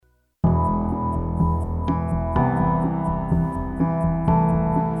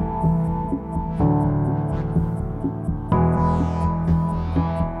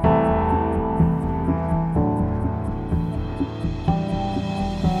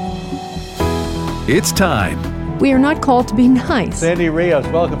It's time. We are not called to be nice. Sandy Rios,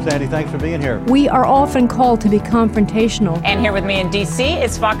 welcome, Sandy. Thanks for being here. We are often called to be confrontational. And here with me in D.C.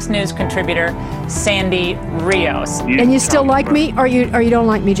 is Fox News contributor Sandy Rios. And you still like me, or you don't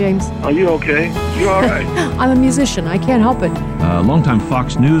like me, James? Are you okay? You all right? I'm a musician. I can't help it. Longtime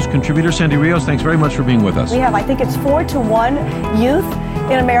Fox News contributor Sandy Rios, thanks very much for being with us. We have, I think it's 4-1 youth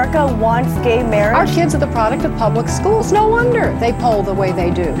in America wants gay marriage. Our kids are the product of public schools. No wonder they poll the way they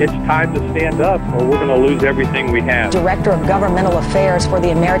do. It's time to stand up or we're going to lose everything we have. Director of Governmental Affairs for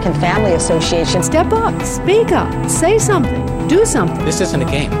the American Family Association. Step up, speak up, say something, do something. This isn't a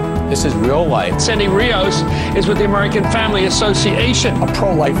game. This is real life. Sandy Rios is with the American Family Association, a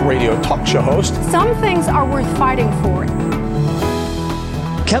pro-life radio talk show host. Some things are worth fighting for.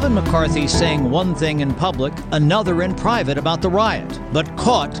 Kevin McCarthy saying one thing in public, another in private about the riot, but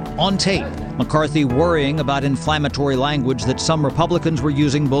caught on tape. McCarthy worrying about inflammatory language that some Republicans were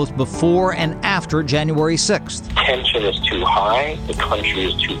using both before and after January 6th. Tension is too high. The country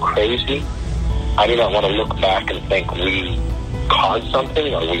is too crazy. I do not want to look back and think we caused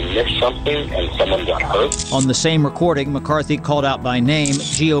something or we missed something and someone got hurt. On the same recording, McCarthy called out by name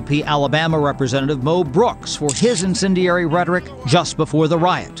GOP Alabama Representative Mo Brooks for his incendiary rhetoric just before the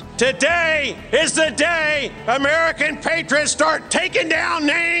riot. Today is the day American patriots start taking down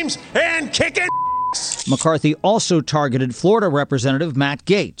names and kicking ass. McCarthy also targeted Florida Representative Matt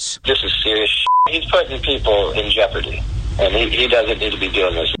Gaetz. This is serious shit. He's putting people in jeopardy. And he doesn't need to be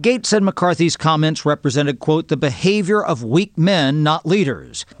doing this. Gaetz said McCarthy's comments represented, quote, the behavior of weak men, not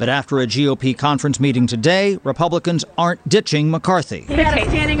leaders. But after a GOP conference meeting today, Republicans aren't ditching McCarthy. He got a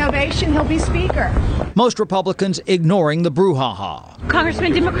standing ovation. He'll be speaker. Most Republicans ignoring the brouhaha.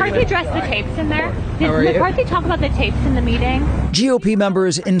 Congressman, did McCarthy address the tapes in there? Did McCarthy talk about the tapes in the meeting? GOP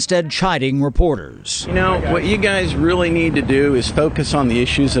members instead chiding reporters. You know, what you guys really need to do is focus on the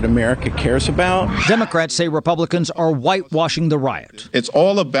issues that America cares about. Democrats say Republicans are whitewashing the riot. It's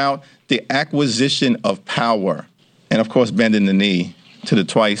all about the acquisition of power and, of course, bending the knee to the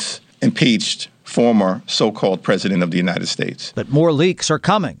twice impeached former so-called president of the United States. But more leaks are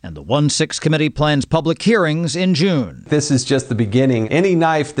coming, and the 1-6 committee plans public hearings in June. This is just the beginning. Any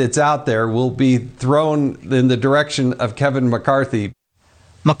knife that's out there will be thrown in the direction of Kevin McCarthy.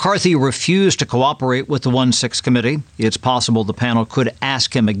 McCarthy refused to cooperate with the 1-6 committee. It's possible the panel could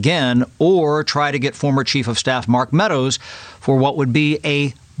ask him again or try to get former Chief of Staff Mark Meadows for what would be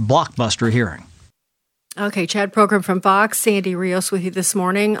a blockbuster hearing. Okay, Chad Program from Fox, Sandy Rios with you this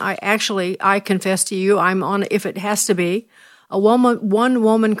morning. I confess to you, I'm on, if it has to be, a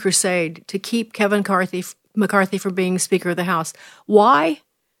one-woman crusade to keep Kevin McCarthy from being Speaker of the House. Why?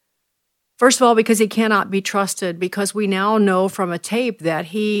 First of all, because he cannot be trusted, because we now know from a tape that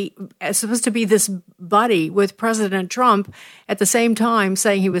he is supposed to be this buddy with President Trump at the same time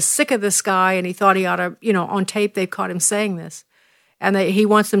saying he was sick of this guy and he thought he ought to, on tape they caught him saying this. And he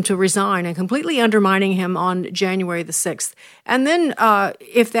wants them to resign and completely undermining him on January the 6th. And then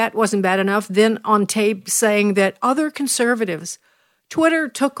if that wasn't bad enough, then on tape saying that other conservatives, Twitter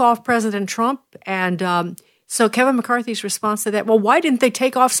took off President Trump. And so Kevin McCarthy's response to that, well, why didn't they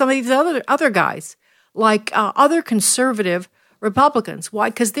take off some of these other guys, like other conservative Republicans? Why?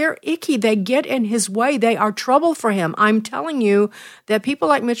 Because they're icky. They get in his way. They are trouble for him. I'm telling you that people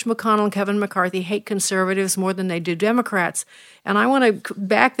like Mitch McConnell and Kevin McCarthy hate conservatives more than they do Democrats. And I want to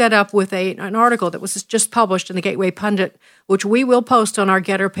back that up with an article that was just published in the Gateway Pundit, which we will post on our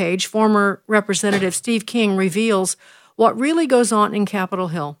Getter page. Former Representative Steve King reveals what really goes on in Capitol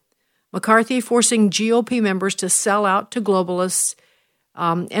Hill. McCarthy forcing GOP members to sell out to globalists.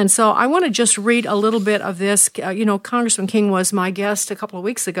 And so I want to just read a little bit of this. Congressman King was my guest a couple of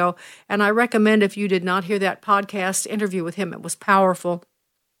weeks ago, and I recommend if you did not hear that podcast interview with him, it was powerful.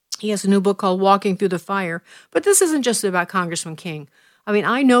 He has a new book called Walking Through the Fire. But this isn't just about Congressman King. I mean,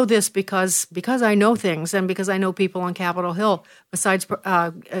 I know this because I know things and because I know people on Capitol Hill besides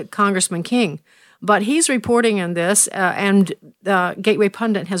Congressman King. But he's reporting on this, and Gateway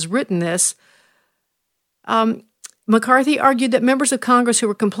Pundit has written this. McCarthy argued that members of Congress who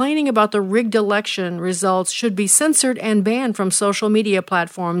were complaining about the rigged election results should be censored and banned from social media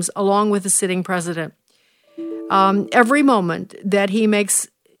platforms along with the sitting president. Every moment that he makes,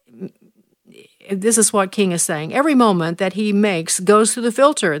 this is what King is saying, every moment that he makes goes through the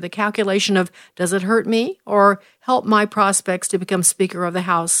filter, the calculation of, does it hurt me or help my prospects to become Speaker of the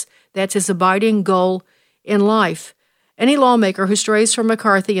House? That's his abiding goal in life. Any lawmaker who strays from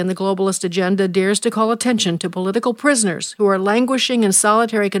McCarthy and the globalist agenda dares to call attention to political prisoners who are languishing in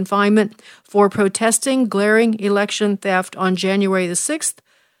solitary confinement for protesting glaring election theft on January the 6th,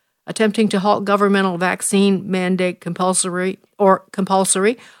 attempting to halt governmental vaccine mandate compulsory,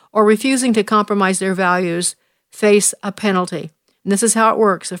 or refusing to compromise their values face a penalty. And this is how it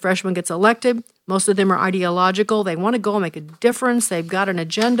works. A freshman gets elected. Most of them are ideological. They want to go and make a difference. They've got an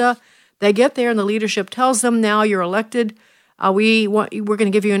agenda. They get there, and the leadership tells them, now you're elected. We're going to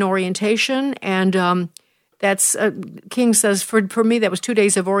give you an orientation. And that's King says, for me, that was 2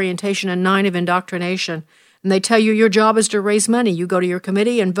 days of orientation and 9 of indoctrination. And they tell you your job is to raise money. You go to your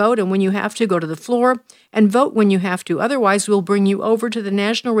committee and vote, and when you have to, go to the floor and vote when you have to. Otherwise, we'll bring you over to the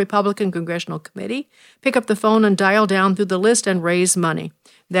National Republican Congressional Committee, pick up the phone and dial down through the list and raise money.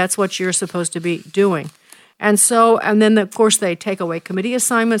 That's what you're supposed to be doing. And then, of course, they take away committee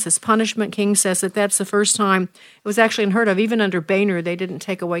assignments as punishment. King says that that's the first time it was actually unheard of. Even under Boehner, they didn't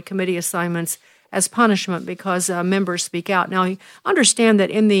take away committee assignments as punishment because members speak out. Now, understand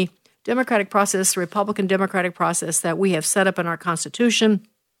that in the democratic process, Republican democratic process that we have set up in our Constitution,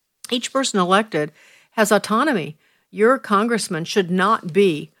 each person elected has autonomy. Your congressman should not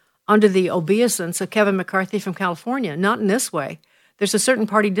be under the obeisance of Kevin McCarthy from California, not in this way. There's a certain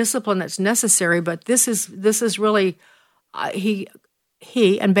party discipline that's necessary, but this is really, he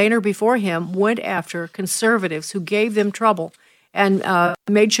and Boehner before him went after conservatives who gave them trouble and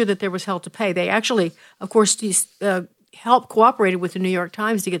made sure that there was hell to pay. They actually, of course, helped cooperated with the New York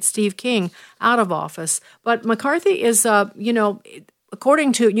Times to get Steve King out of office. But McCarthy is,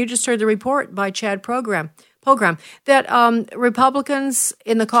 according to, you just heard the report by Chad Program, that Republicans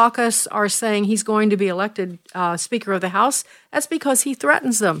in the caucus are saying he's going to be elected Speaker of the House. That's because he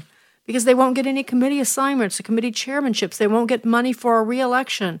threatens them, because they won't get any committee assignments or committee chairmanships. They won't get money for a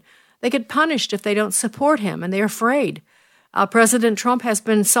re-election. They get punished if they don't support him, and they're afraid. President Trump has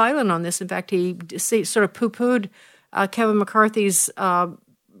been silent on this. In fact, he sort of poo-pooed Kevin McCarthy's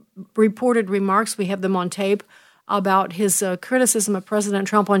reported remarks. We have them on tape about his criticism of President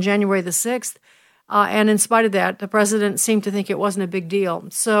Trump on January the 6th. And in spite of that, the president seemed to think it wasn't a big deal.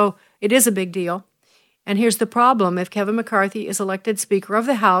 So it is a big deal. And here's the problem. If Kevin McCarthy is elected Speaker of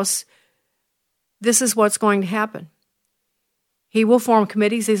the House, this is what's going to happen. He will form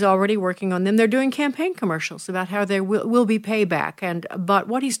committees. He's already working on them. They're doing campaign commercials about how there will be payback. But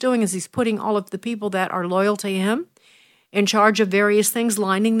what he's doing is he's putting all of the people that are loyal to him in charge of various things,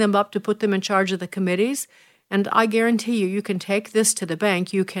 lining them up to put them in charge of the committees. And I guarantee you can take this to the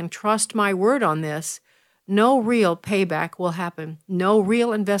bank. You can trust my word on this. No real payback will happen. No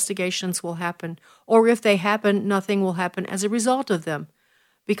real investigations will happen. Or if they happen, nothing will happen as a result of them.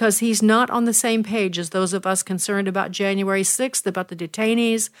 Because he's not on the same page as those of us concerned about January 6th, about the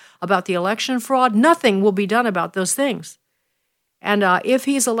detainees, about the election fraud. Nothing will be done about those things. And if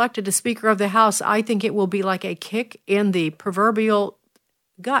he's elected as Speaker of the House, I think it will be like a kick in the proverbial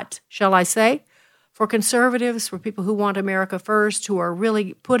gut, shall I say, for conservatives, for people who want America first, who are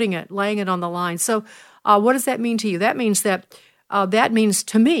really laying it on the line. So what does that mean to you? That means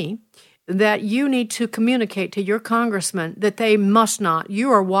to me that you need to communicate to your congressman that they must not,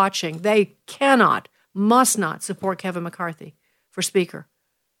 you are watching, they must not support Kevin McCarthy for Speaker.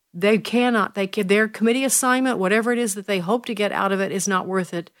 They cannot. Their committee assignment, whatever it is that they hope to get out of it, is not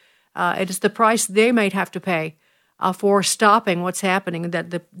worth it. It is the price they might have to pay for stopping what's happening,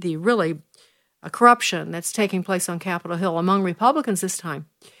 that the really corruption that's taking place on Capitol Hill among Republicans this time.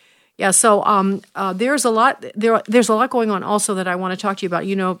 Yeah, so there's a lot. There's a lot going on also that I want to talk to you about.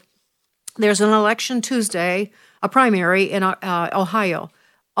 You know, there's an election Tuesday, a primary in Ohio,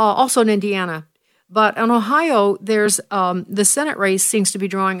 also in Indiana. But in Ohio, there's the Senate race seems to be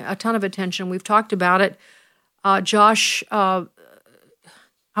drawing a ton of attention. We've talked about it. Josh, I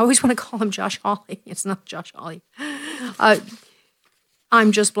always want to call him Josh Hawley. It's not Josh Hawley.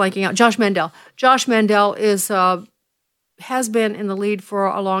 I'm just blanking out. Josh Mandel. Josh Mandel has been in the lead for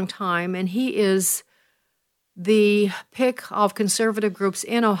a long time, and he is the pick of conservative groups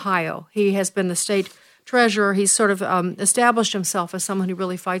in Ohio. He has been the state treasurer. He's sort of established himself as someone who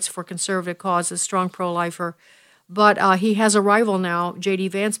really fights for conservative causes, strong pro-lifer. But he has a rival now, J.D.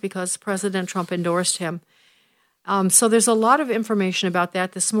 Vance, because President Trump endorsed him. So there's a lot of information about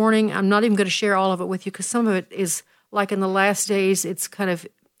that this morning. I'm not even going to share all of it with you because some of it is, like in the last days, it's kind of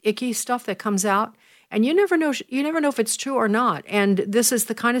icky stuff that comes out. And you never know if it's true or not. And this is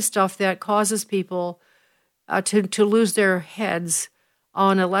the kind of stuff that causes people to lose their heads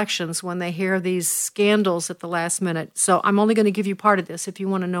on elections when they hear these scandals at the last minute. So I'm only going to give you part of this. If you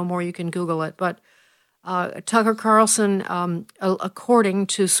want to know more, you can Google it. But Tucker Carlson, according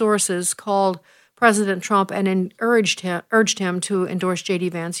to sources, called President Trump and urged him to endorse J.D.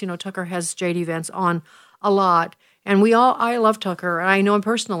 Vance. You know, Tucker has J.D. Vance on a lot. And I love Tucker, and I know him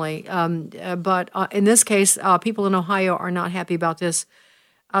personally. But in this case, people in Ohio are not happy about this.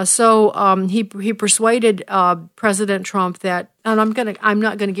 He persuaded President Trump that, and I'm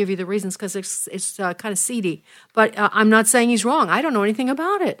not gonna give you the reasons because it's kind of seedy, but I'm not saying he's wrong. I don't know anything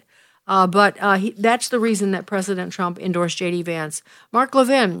about it. But that's the reason that President Trump endorsed J.D. Vance. Mark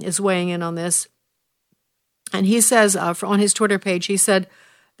Levin is weighing in on this, and he says on his Twitter page, he said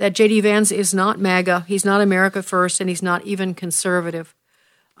that J.D. Vance is not MAGA, he's not America First, and he's not even conservative.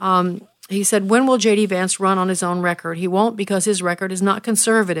 He said, when will J.D. Vance run on his own record? He won't, because his record is not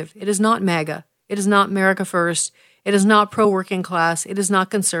conservative. It is not MAGA. It is not America First. It is not pro-working class. It is not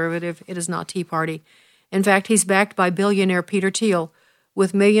conservative. It is not Tea Party. In fact, he's backed by billionaire Peter Thiel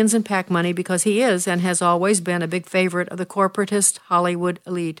with millions in PAC money because he is and has always been a big favorite of the corporatist Hollywood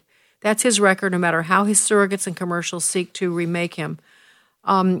elite. That's his record, no matter how his surrogates and commercials seek to remake him.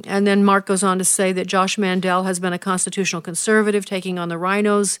 And then Mark goes on to say that Josh Mandel has been a constitutional conservative, taking on the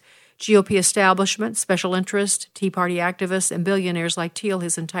rhinos, GOP establishment, special interest, Tea Party activists, and billionaires like Thiel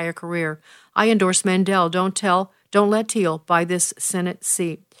his entire career. I endorse Mandel. Don't let Thiel buy this Senate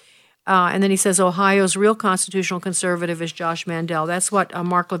seat. And then he says Ohio's real constitutional conservative is Josh Mandel. That's what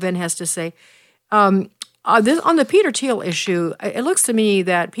Mark Levin has to say. On the Peter Thiel issue, it looks to me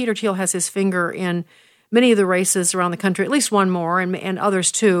that Peter Thiel has his finger in many of the races around the country, at least one more, and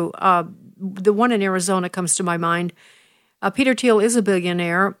others too. The one in Arizona comes to my mind. Peter Thiel is a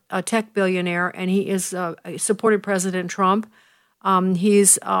billionaire, a tech billionaire, and he is supported President Trump.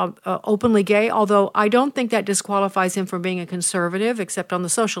 He's openly gay, although I don't think that disqualifies him from being a conservative, except on the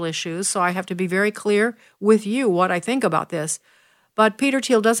social issues. So I have to be very clear with you what I think about this. But Peter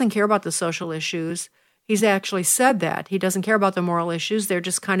Thiel doesn't care about the social issues. He's actually said that. He doesn't care about the moral issues. They're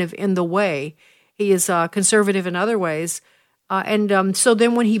just kind of in the way. He is conservative in other ways. So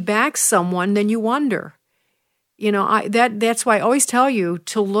then when he backs someone, then you wonder. You know, that's why I always tell you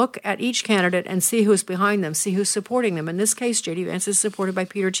to look at each candidate and see who's behind them, see who's supporting them. In this case, J.D. Vance is supported by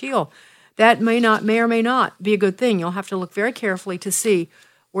Peter Thiel. That may or may not be a good thing. You'll have to look very carefully to see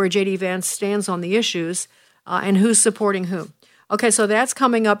where J.D. Vance stands on the issues and who's supporting whom. Okay, so that's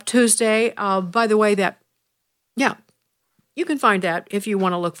coming up Tuesday. By the way, you can find that if you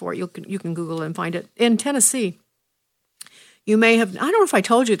want to look for it. You can Google it and find it. In Tennessee, you may have, I don't know if I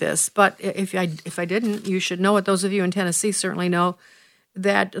told you this, but if I didn't, you should know it. Those of you in Tennessee certainly know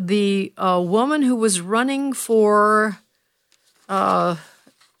that the woman who was running for, hang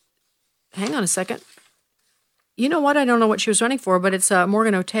on a second. You know what? I don't know what she was running for, but it's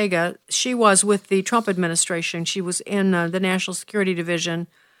Morgan Ortega. She was with the Trump administration. She was in the National Security Division,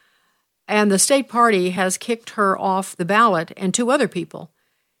 and the state party has kicked her off the ballot and two other people.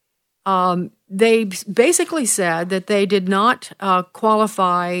 They basically said that they did not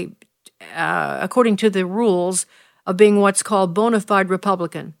qualify according to the rules of being what's called bona fide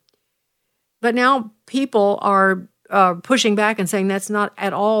Republican. But now people are pushing back and saying that's not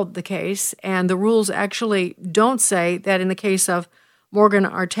at all the case, and the rules actually don't say that in the case of Morgan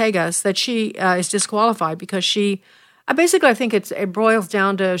Ortega that she is disqualified because she basically, I think it boils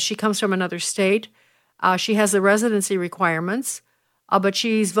down to she comes from another state. She has the residency requirements. But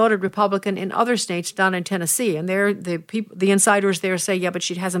she's voted Republican in other states, not in Tennessee. And the insiders there say, yeah, but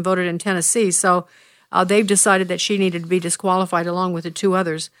she hasn't voted in Tennessee. So they've decided that she needed to be disqualified along with the two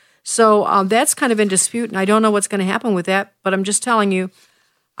others. So that's kind of in dispute, and I don't know what's going to happen with that. But I'm just telling you,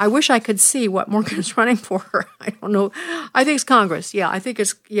 I wish I could see what Morgan's running for. I don't know. I think it's Congress. Yeah,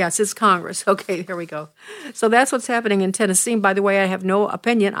 it's Congress. Okay, there we go. So that's what's happening in Tennessee. By the way, I have no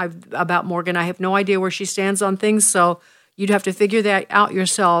opinion about Morgan. I have no idea where she stands on things, so you'd have to figure that out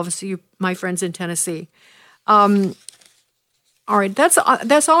yourselves, you, my friends in Tennessee. All right, that's all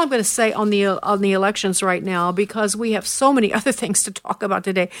I'm going to say on the elections right now, because we have so many other things to talk about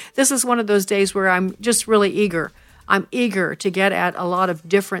today. This is one of those days where I'm just really eager. I'm eager to get at a lot of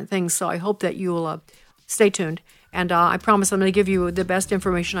different things, so I hope that you will stay tuned. And I promise I'm going to give you the best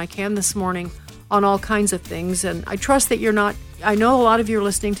information I can this morning on all kinds of things. And I trust that you're not. I know a lot of you are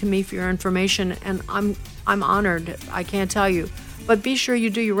listening to me for your information, and I'm honored. I can't tell you. But be sure you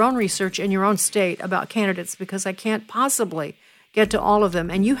do your own research in your own state about candidates, because I can't possibly get to all of them.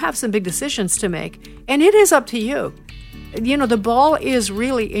 And you have some big decisions to make, and it is up to you. You know, the ball is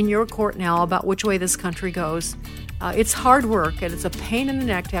really in your court now about which way this country goes. It's hard work, and it's a pain in the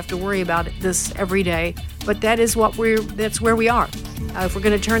neck to have to worry about this every day. But that's where we are. If we're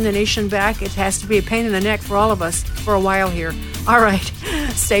going to turn the nation back, it has to be a pain in the neck for all of us for a while here. All right,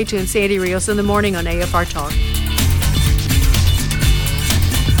 stay tuned. Sandy Rios in the morning on AFR Talk.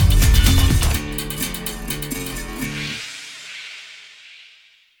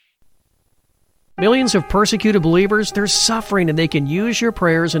 Millions of persecuted believers, they're suffering, and they can use your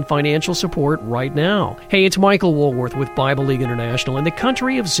prayers and financial support right now. Hey, it's Michael Woolworth with Bible League International in the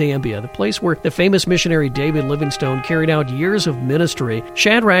country of Zambia, the place where the famous missionary David Livingstone carried out years of ministry.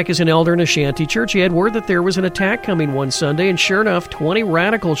 Shadrach is an elder in a shanty church. He had word that there was an attack coming one Sunday, and sure enough, 20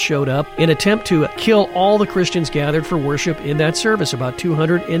 radicals showed up in an attempt to kill all the Christians gathered for worship in that service, about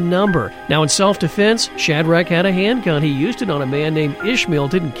 200 in number. Now, in self-defense, Shadrach had a handgun. He used it on a man named Ishmael.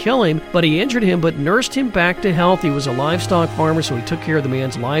 Didn't kill him, but he injured him, but nursed him back to health. He was a livestock farmer, so he took care of the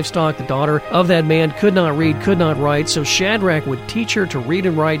man's livestock. The daughter of that man could not read, could not write, so Shadrach would teach her to read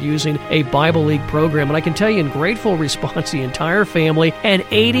and write using a Bible League program. And I can tell you, in grateful response, the entire family and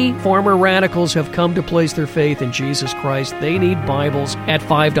 80 former radicals have come to place their faith in Jesus Christ. They need Bibles at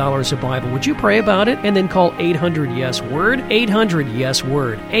 $5 a Bible. Would you pray about it and then call 800-YES-WORD,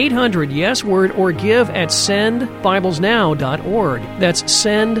 800-YES-WORD, 800-YES-WORD, or give at sendbiblesnow.org. That's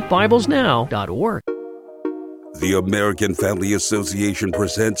sendbiblesnow.org. The American Family Association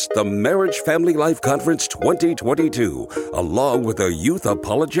presents the Marriage Family Life Conference 2022, along with a youth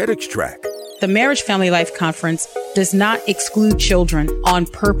apologetics track. The Marriage Family Life Conference does not exclude children on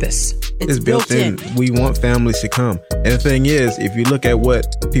purpose. It's built in. We want families to come. And the thing is, if you look at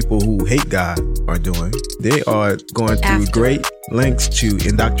what people who hate God are doing, they are going through great lengths to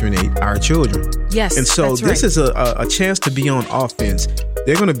indoctrinate our children. Yes, and so this is a chance to be on offense.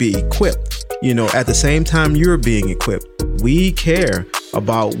 They're going to be equipped, at the same time you're being equipped. We care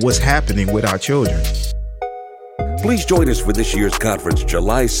about what's happening with our children. Please join us for this year's conference,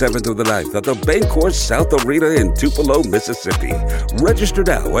 July 7th through the 9th at the Bancorp South Arena in Tupelo, Mississippi. Register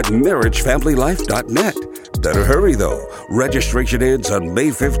now at marriagefamilylife.net. Better hurry, though. Registration ends on May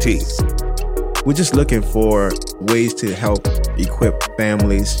 15th. We're just looking for ways to help equip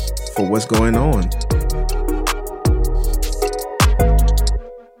families for what's going on.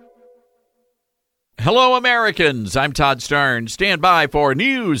 Hello, Americans. I'm Todd Stern. Stand by for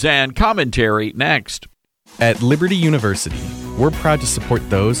news and commentary next. At Liberty University, we're proud to support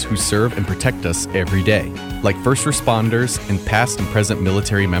those who serve and protect us every day, like first responders and past and present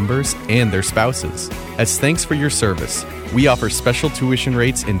military members and their spouses. As thanks for your service, we offer special tuition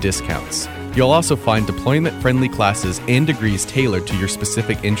rates and discounts. You'll also find deployment-friendly classes and degrees tailored to your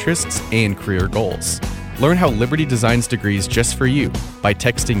specific interests and career goals. Learn how Liberty designs degrees just for you by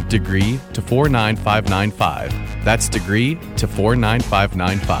texting DEGREE to 49595. That's DEGREE to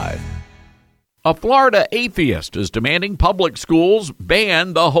 49595. A Florida atheist is demanding public schools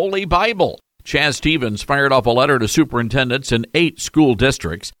ban the Holy Bible. Chaz Stevens fired off a letter to superintendents in 8 school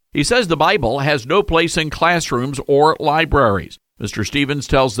districts. He says the Bible has no place in classrooms or libraries. Mr. Stevens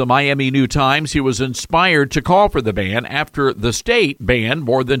tells the Miami New Times he was inspired to call for the ban after the state banned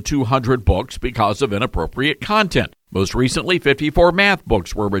more than 200 books because of inappropriate content. Most recently, 54 math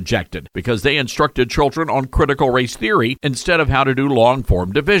books were rejected because they instructed children on critical race theory instead of how to do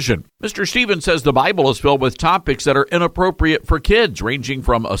long-form division. Mr. Stevens says the Bible is filled with topics that are inappropriate for kids, ranging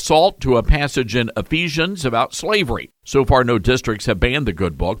from assault to a passage in Ephesians about slavery. So far, no districts have banned the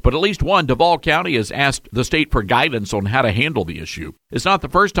good book, but at least one, Duval County, has asked the state for guidance on how to handle the issue. It's not the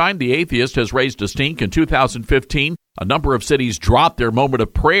first time the atheist has raised a stink. In 2015, a number of cities dropped their moment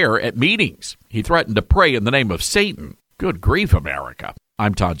of prayer at meetings. He threatened to pray in the name of Satan. Good grief, America.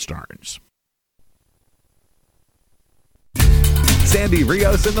 I'm Todd Starnes. Sandy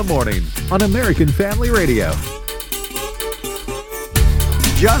Rios in the morning on American Family Radio.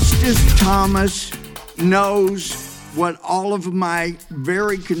 Justice Thomas knows what all of my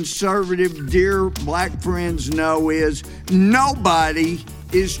very conservative, dear black friends know is nobody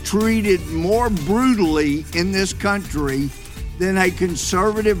is treated more brutally in this country than a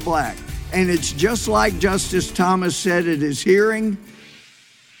conservative black. And it's just like Justice Thomas said at his hearing.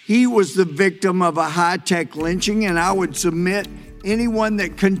 He was the victim of a high-tech lynching, and I would submit anyone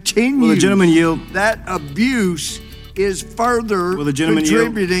that continues Will the gentleman yield? That abuse is further Will the gentleman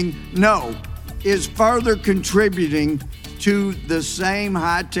contributing. No, is further contributing to the same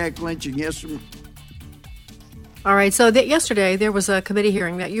high-tech lynching. Yes, sir. All right, so yesterday there was a committee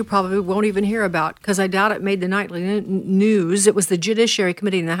hearing that you probably won't even hear about because I doubt it made the nightly news. It was the Judiciary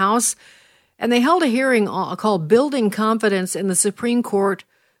Committee in the House, and they held a hearing called Building Confidence in the Supreme Court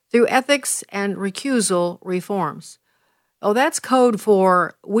Through Ethics and Recusal Reforms. Oh, that's code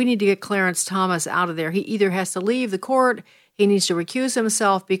for we need to get Clarence Thomas out of there. He either has to leave the court, he needs to recuse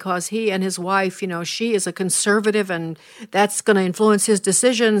himself because he and his wife, she is a conservative and that's going to influence his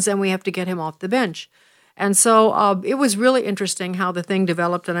decisions, and we have to get him off the bench. And so it was really interesting how the thing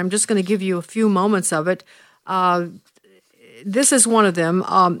developed, and I'm just going to give you a few moments of it. This is one of them.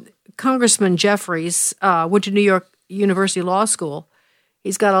 Congressman Jeffries went to New York University Law School,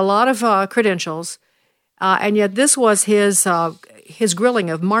 He's got a lot of credentials, and yet this was his grilling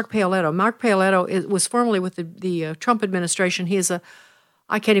of Mark Paoletto. Mark Paoletto was formerly with the Trump administration. He is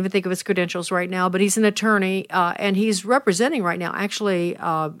I can't even think of his credentials right now, but he's an attorney, and he's representing right now, actually,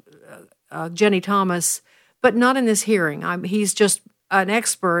 Jenny Thomas, but not in this hearing. He's just an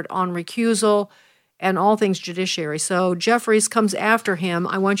expert on recusal and all things judiciary. So Jeffries comes after him.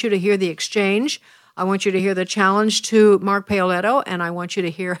 I want you to hear the exchange. I want you to hear the challenge to Mark Paoletto, and I want you to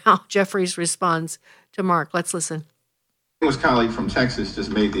hear how Jeffries responds to Mark. Let's listen. A colleague from Texas just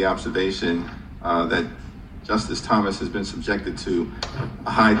made the observation that Justice Thomas has been subjected to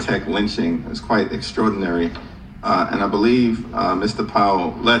a high-tech lynching. It's quite extraordinary. And I believe, Mr.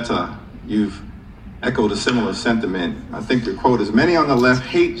 Paoletta, you've echoed a similar sentiment. I think the quote is, "Many on the left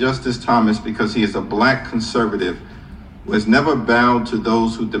hate Justice Thomas because he is a black conservative who has never bowed to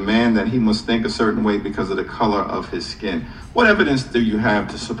those who demand that he must think a certain way because of the color of his skin." What evidence do you have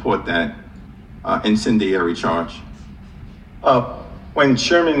to support that incendiary charge? When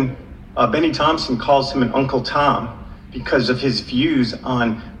Chairman Benny Thompson calls him an Uncle Tom because of his views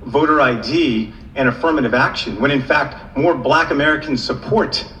on voter ID and affirmative action, when in fact more black Americans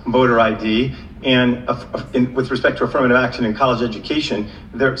support voter ID and with respect to affirmative action in college education,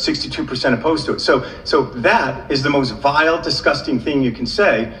 they're 62% opposed to it. So that is the most vile, disgusting thing you can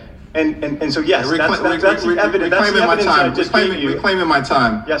say. And so yes, that's the evidence. Reclaiming my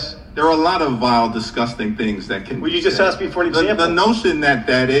time. Yes. There are a lot of vile, disgusting things that can. Well, you just asked me for an example. The notion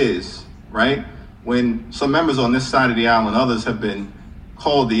that is, right, when some members on this side of the aisle and others have been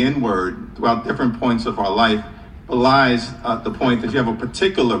called the N-word throughout different points of our life, belies the point that you have a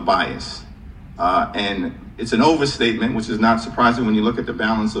particular bias. And it's an overstatement, which is not surprising when you look at the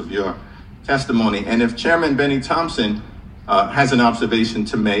balance of your testimony. And if Chairman Benny Thompson has an observation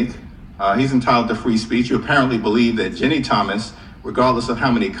to make, he's entitled to free speech. You apparently believe that Jenny Thomas, regardless of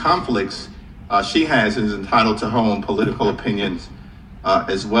how many conflicts she has, is entitled to her own political opinions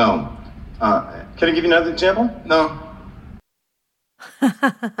as well. Can I give you another example? No.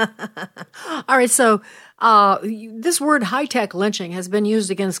 All right, so this word high-tech lynching has been used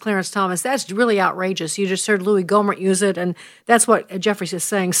against Clarence Thomas. That's really outrageous. You just heard Louis Gohmert use it, and that's what Jeffries is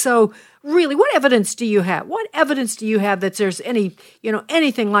saying. So really, what evidence do you have? What evidence do you have that there's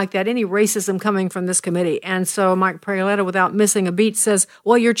anything like that, any racism coming from this committee? And so Mike Paoletto, without missing a beat, says,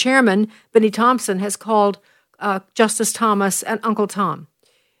 well, your chairman, Benny Thompson, has called Justice Thomas an Uncle Tom.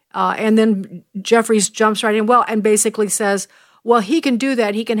 And then Jeffries jumps right in, and basically says, well, he can do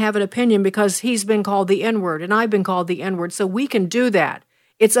that. He can have an opinion because he's been called the N-word and I've been called the N-word. So we can do that.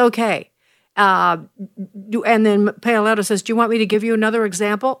 It's okay. And then Paoletto says, do you want me to give you another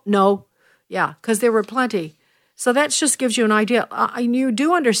example? No. Yeah, because there were plenty. So that just gives you an idea. You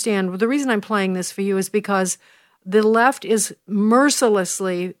do understand, the reason I'm playing this for you is because the left is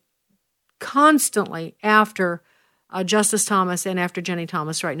mercilessly, constantly after Justice Thomas and after Jenny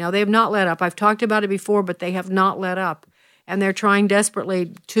Thomas right now. They have not let up. I've talked about it before, but they have not let up. And they're trying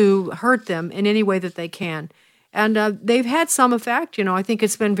desperately to hurt them in any way that they can. And they've had some effect. I think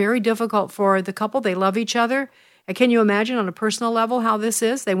it's been very difficult for the couple. They love each other. And can you imagine on a personal level how this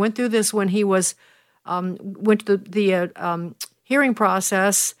is? They went through this when he went to the hearing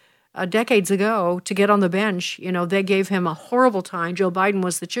process decades ago to get on the bench. They gave him a horrible time. Joe Biden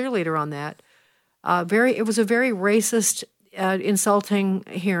was the cheerleader on that. It was a very racist, insulting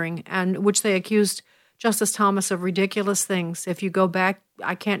hearing, and which they accused Justice Thomas of ridiculous things. If you go back,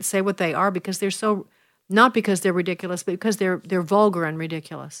 I can't say what they are because they're so, not because they're ridiculous, but because they're vulgar and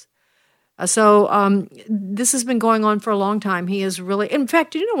ridiculous. So this has been going on for a long time. He is really, in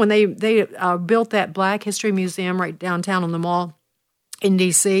fact, when they built that Black History Museum right downtown on the mall in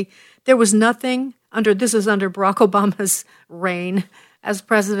D.C., there was nothing this is under Barack Obama's reign as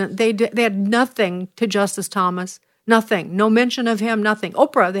president. They had nothing to Justice Thomas. Nothing. No mention of him, nothing.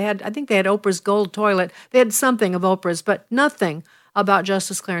 Oprah, I think they had Oprah's gold toilet. They had something of Oprah's, but nothing about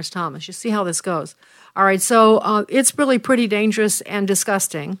Justice Clarence Thomas. You see how this goes. All right, so it's really pretty dangerous and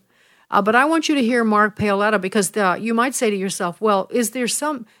disgusting. But I want you to hear Mark Paoletto because you might say to yourself, well, is there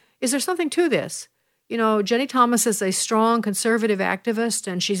something to this? Jenny Thomas is a strong conservative activist,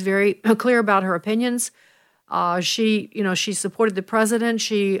 and she's very clear about her opinions. She supported the president.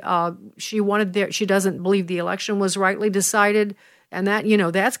 She doesn't believe the election was rightly decided, and that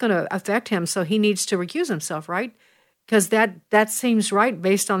that's going to affect him. So he needs to recuse himself, right? Because that seems right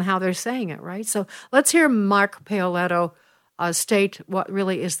based on how they're saying it, right? So let's hear Mark Paoletto state what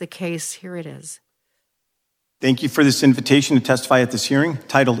really is the case. Here it is. Thank you for this invitation to testify at this hearing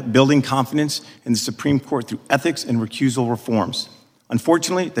titled "Building Confidence in the Supreme Court Through Ethics and Recusal Reforms."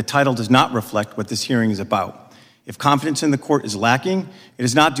 Unfortunately, the title does not reflect what this hearing is about. If confidence in the court is lacking, it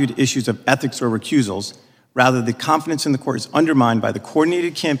is not due to issues of ethics or recusals. Rather, the confidence in the court is undermined by the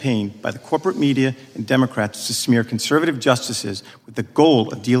coordinated campaign by the corporate media and Democrats to smear conservative justices with the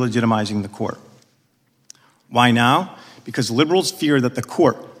goal of delegitimizing the court. Why now? Because liberals fear that the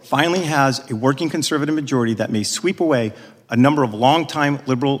court finally has a working conservative majority that may sweep away a number of long-time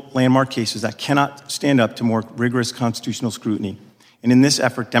liberal landmark cases that cannot stand up to more rigorous constitutional scrutiny. And in this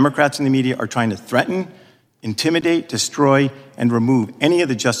effort, Democrats and the media are trying to threaten, intimidate, destroy, and remove any of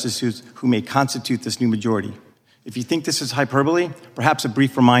the justices who may constitute this new majority. If you think this is hyperbole, perhaps a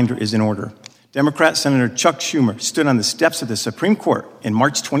brief reminder is in order. Democrat Senator Chuck Schumer stood on the steps of the Supreme Court in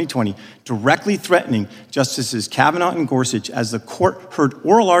March 2020, directly threatening Justices Kavanaugh and Gorsuch as the court heard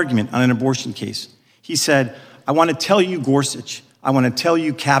oral argument on an abortion case. He said, "I want to tell you, Gorsuch, I want to tell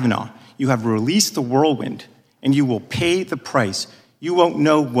you, Kavanaugh, you have released the whirlwind, and you will pay the price. You won't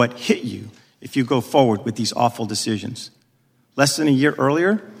know what hit you if you go forward with these awful decisions." Less than a year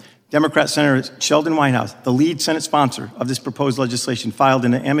earlier, Democrat Senator Sheldon Whitehouse, the lead Senate sponsor of this proposed legislation, filed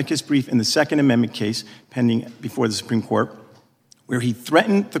an amicus brief in the Second Amendment case pending before the Supreme Court, where he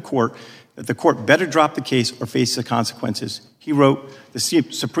threatened the court that the court better drop the case or face the consequences. He wrote, "The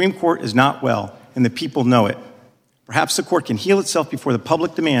Supreme Court is not well, and the people know it. Perhaps the court can heal itself before the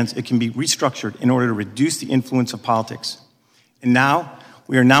public demands it can be restructured in order to reduce the influence of politics." And now,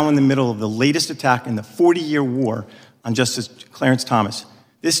 we are now in the middle of the latest attack in the 40-year war on Justice Clarence Thomas,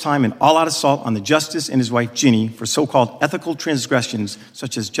 this time an all-out assault on the justice and his wife Ginny for so-called ethical transgressions,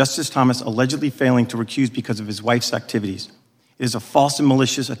 such as Justice Thomas allegedly failing to recuse because of his wife's activities. It is a false and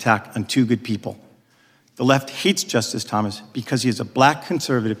malicious attack on two good people. The left hates Justice Thomas because he is a black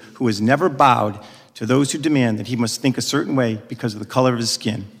conservative who has never bowed to those who demand that he must think a certain way because of the color of his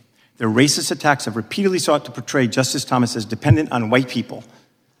skin. Their racist attacks have repeatedly sought to portray Justice Thomas as dependent on white people,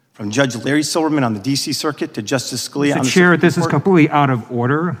 from Judge Larry Silverman on the D.C. Circuit to Justice Scalia on the Chair, Supreme this Court. is completely out of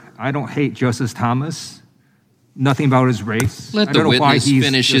order. I don't hate Justice Thomas. Nothing about his race. Let the witness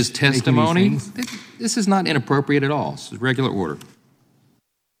finish his testimony. This is not inappropriate at all. This is regular order.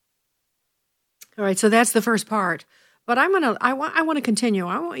 All right, so that's the first part. But I want to continue.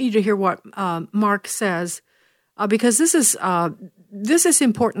 I want you to hear what Mark says, because this is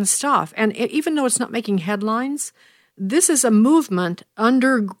important stuff. And even though it's not making headlines, this is a movement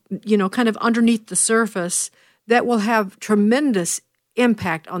kind of underneath the surface that will have tremendous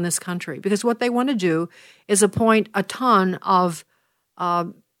impact on this country. Because what they want to do is appoint a ton of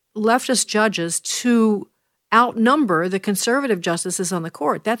leftist judges to outnumber the conservative justices on the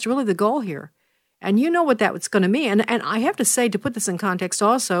court. That's really the goal here. And you know what that's going to mean. And I have to say, to put this in context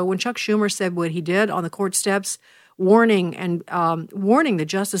also, when Chuck Schumer said what he did on the court steps, warning the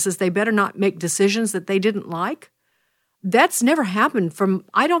justices they better not make decisions that they didn't like, that's never happened.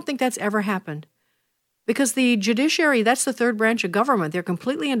 I don't think that's ever happened. Because the judiciary, that's the third branch of government. They're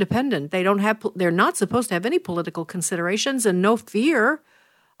completely independent. They're not supposed to have any political considerations and no fear.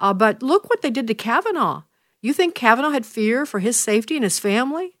 But look what they did to Kavanaugh. You think Kavanaugh had fear for his safety and his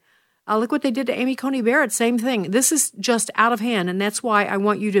family? Look what they did to Amy Coney Barrett, same thing. This is just out of hand, and that's why I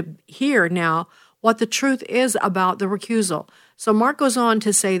want you to hear now what the truth is about the recusal. So Mark goes on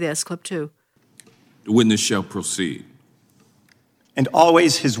to say this, clip 2. The witness shall proceed. And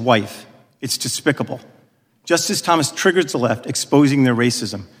always his wife. It's despicable. Justice Thomas triggers the left, exposing their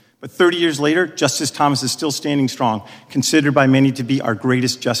racism. But 30 years later, Justice Thomas is still standing strong, considered by many to be our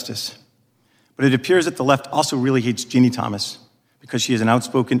greatest justice. But it appears that the left also really hates Ginny Thomas, because she is an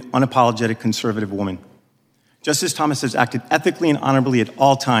outspoken, unapologetic conservative woman. Justice Thomas has acted ethically and honorably at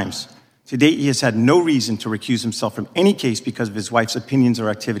all times. To date, he has had no reason to recuse himself from any case because of his wife's opinions or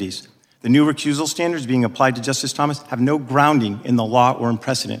activities. The new recusal standards being applied to Justice Thomas have no grounding in the law or in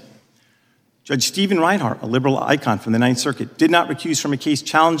precedent. Judge Stephen Reinhart, a liberal icon from the Ninth Circuit, did not recuse from a case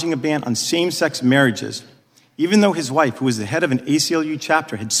challenging a ban on same-sex marriages, even though his wife, who was the head of an ACLU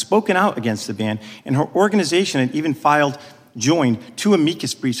chapter, had spoken out against the ban, and her organization had even joined 2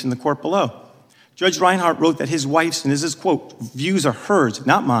 amicus briefs in the court below. Judge Reinhart wrote that his wife's, and this is quote, "views are hers,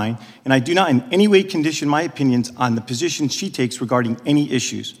 not mine, and I do not in any way condition my opinions on the position she takes regarding any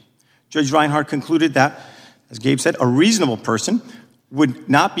issues." Judge Reinhart concluded that, as Gabe said, a reasonable person would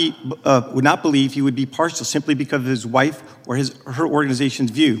not believe he would be partial simply because of his wife or her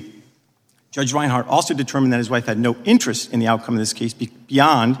organization's view. Judge Reinhart also determined that his wife had no interest in the outcome of this case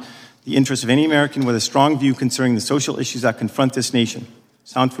beyond the interest of any American with a strong view concerning the social issues that confront this nation.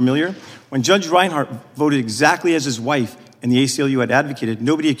 Sound familiar? When Judge Reinhart voted exactly as his wife and the ACLU had advocated,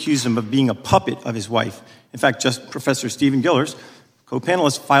 nobody accused him of being a puppet of his wife. In fact, just Professor Stephen Gillers,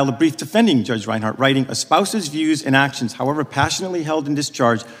 Co-panelists filed a brief defending Judge Reinhart, writing, "A spouse's views and actions, however passionately held and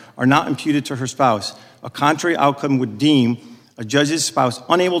discharged, are not imputed to her spouse. A contrary outcome would deem a judge's spouse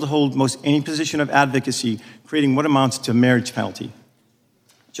unable to hold most any position of advocacy, creating what amounts to a marriage penalty."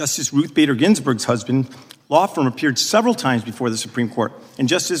 Justice Ruth Bader Ginsburg's husband law firm appeared several times before the Supreme Court, and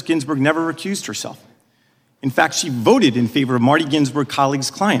Justice Ginsburg never recused herself. In fact, she voted in favor of Marty Ginsburg, colleague's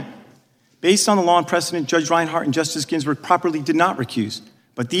client. Based on the law and precedent, Judge Reinhart and Justice Ginsburg properly did not recuse.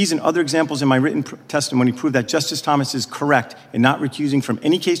 But these and other examples in my written testimony prove that Justice Thomas is correct in not recusing from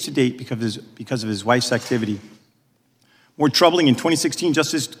any case to date because of his wife's activity. More troubling, in 2016,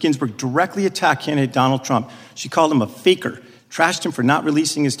 Justice Ginsburg directly attacked candidate Donald Trump. She called him a faker, trashed him for not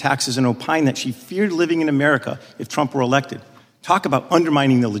releasing his taxes, and opined that she feared living in America if Trump were elected. Talk about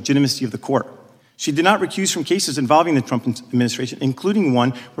undermining the legitimacy of the court. She did not recuse from cases involving the Trump administration, including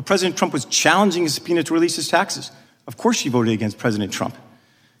one where President Trump was challenging a subpoena to release his taxes. Of course she voted against President Trump.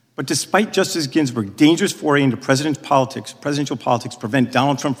 But despite Justice Ginsburg's dangerous foray into presidential politics prevent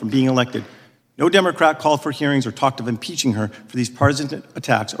Donald Trump from being elected, no Democrat called for hearings or talked of impeaching her for these partisan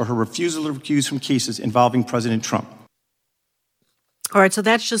attacks or her refusal to recuse from cases involving President Trump. All right, so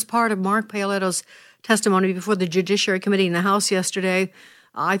that's just part of Mark Paoletto's testimony before the Judiciary Committee in the House yesterday.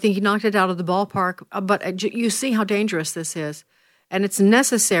 I think he knocked it out of the ballpark, but you see how dangerous this is. And it's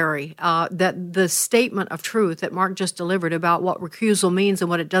necessary that the statement of truth that Mark just delivered about what recusal means and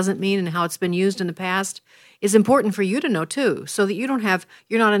what it doesn't mean and how it's been used in the past is important for you to know, too, so that you're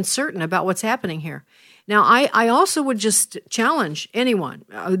not uncertain about what's happening here. Now, I also would just challenge anyone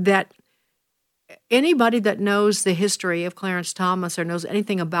that anybody that knows the history of Clarence Thomas or knows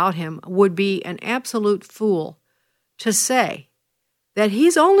anything about him would be an absolute fool to say that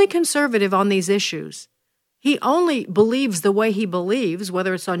he's only conservative on these issues. He only believes the way he believes,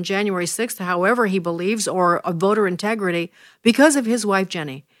 whether it's on January 6th, however he believes, or a voter integrity, because of his wife,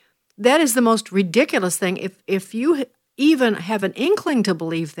 Jenny. That is the most ridiculous thing. If you even have an inkling to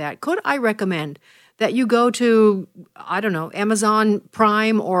believe that, could I recommend that you go to, Amazon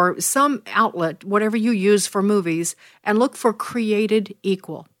Prime or some outlet, whatever you use for movies, and look for Created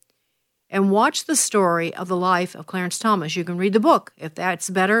Equal. And watch the story of the life of Clarence Thomas. You can read the book. If that's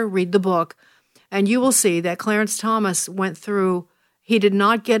better, read the book. And you will see that Clarence Thomas he did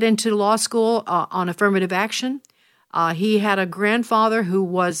not get into law school on affirmative action. He had a grandfather who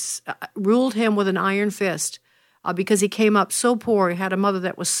ruled him with an iron fist because he came up so poor. He had a mother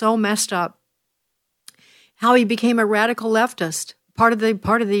that was so messed up. How he became a radical leftist, part of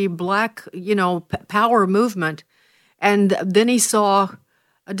the black, power movement. And then he saw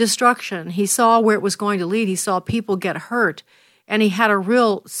a destruction. He saw where it was going to lead. He saw people get hurt. And he had a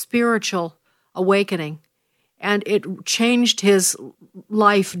real spiritual awakening. And it changed his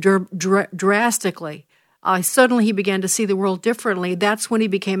life drastically. Suddenly he began to see the world differently. That's when he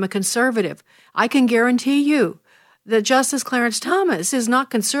became a conservative. I can guarantee you that Justice Clarence Thomas is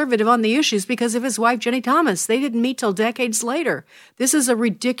not conservative on the issues because of his wife, Jenny Thomas. They didn't meet till decades later. This is a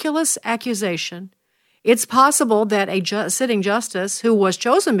ridiculous accusation. It's possible that a sitting justice who was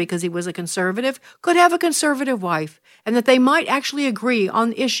chosen because he was a conservative could have a conservative wife and that they might actually agree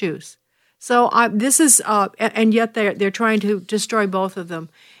on issues. So and yet they're trying to destroy both of them.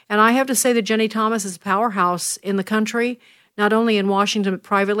 And I have to say that Jenny Thomas is a powerhouse in the country, not only in Washington but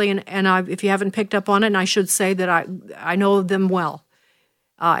privately. And if you haven't picked up on it, and I should say that I know them well,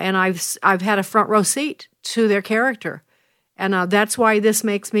 and I've had a front row seat to their character, and that's why this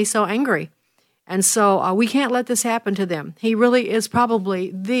makes me so angry. And so we can't let this happen to them. He really is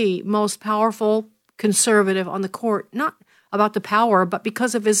probably the most powerful conservative on the court, not about the power, but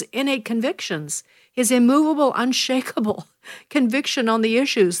because of his innate convictions, his immovable, unshakable conviction on the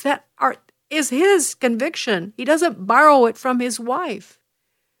issues is his conviction. He doesn't borrow it from his wife.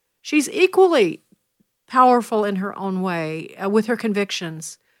 She's equally powerful in her own way with her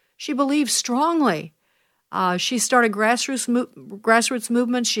convictions. She believes strongly. She started grassroots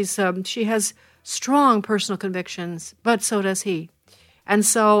movements. She has strong personal convictions, but so does he. And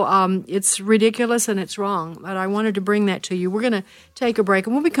so it's ridiculous and it's wrong, but I wanted to bring that to you. We're going to take a break,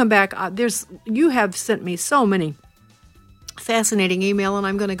 and when we come back, you have sent me so many fascinating email, and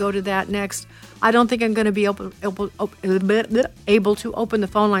I'm going to go to that next. I don't think I'm going to be able to open the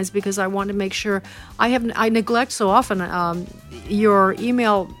phone lines because I want to make sure I neglect so often your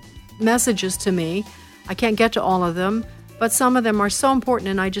email messages to me. I can't get to all of them, but some of them are so important,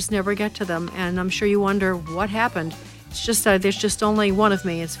 and I just never get to them. And I'm sure you wonder what happened. It's just there's just only one of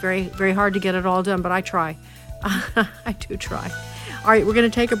me. It's very, very hard to get it all done, but I try. I do try. All right, we're going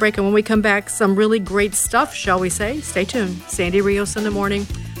to take a break, and when we come back, some really great stuff, shall we say? Stay tuned. Sandy Rios in the morning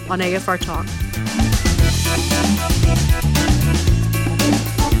on AFR Talk.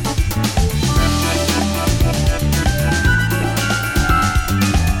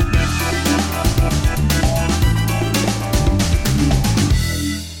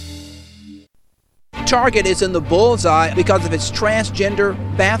 Target is in the bullseye because of its transgender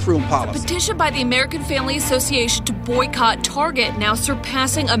bathroom policy. A petition by the American Family Association to boycott Target now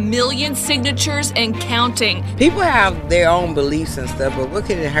surpassing 1 million signatures and counting. People have their own beliefs and stuff, but what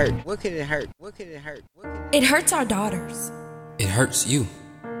can it hurt? What can it hurt? What can it hurt? It hurts our daughters. It hurts you.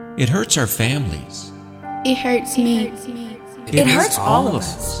 It hurts our families. It hurts me. It hurts all of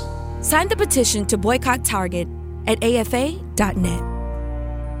us. Sign the petition to boycott Target at afa.net.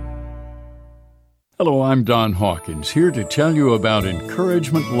 Hello, I'm Don Hawkins, here to tell you about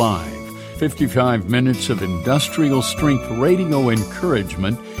Encouragement Live. 55 minutes of industrial strength radio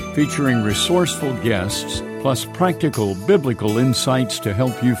encouragement featuring resourceful guests, plus practical biblical insights to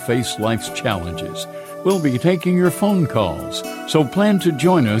help you face life's challenges. We'll be taking your phone calls, so plan to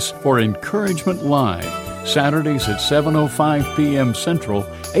join us for Encouragement Live, Saturdays at 7:05 p.m. Central,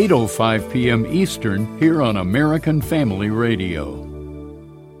 8:05 p.m. Eastern, here on American Family Radio.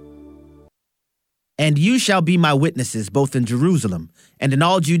 And you shall be my witnesses both in Jerusalem and in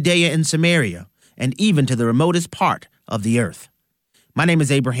all Judea and Samaria, and even to the remotest part of the earth. My name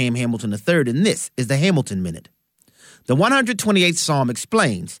is Abraham Hamilton III, and this is the Hamilton Minute. The 128th Psalm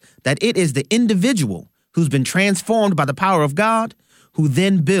explains that it is the individual who's been transformed by the power of God who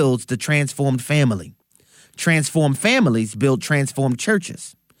then builds the transformed family. Transformed families build transformed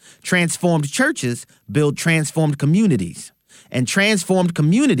churches. Transformed churches build transformed communities. And transformed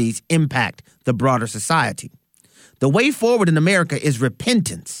communities impact the broader society. The way forward in America is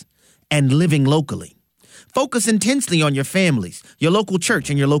repentance and living locally. Focus intensely on your families, your local church,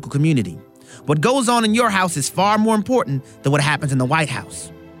 and your local community. What goes on in your house is far more important than what happens in the White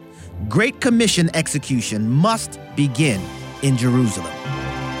House. Great Commission execution must begin in Jerusalem.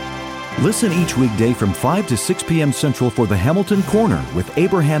 Listen each weekday from 5 to 6 p.m. Central for the Hamilton Corner with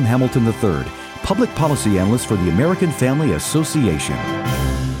Abraham Hamilton III, Public Policy Analyst for the American Family Association.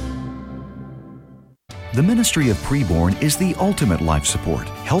 The Ministry of Preborn is the ultimate life support,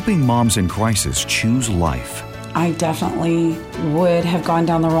 helping moms in crisis choose life. I definitely would have gone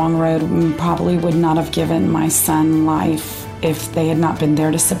down the wrong road and probably would not have given my son life if they had not been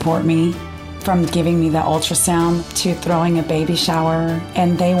there to support me. From giving me the ultrasound to throwing a baby shower,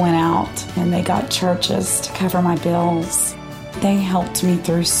 and they went out and they got churches to cover my bills. They helped me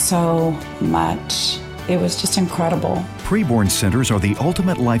through so much. It was just incredible. Preborn centers are the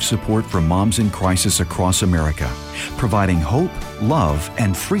ultimate life support for moms in crisis across America, providing hope, love,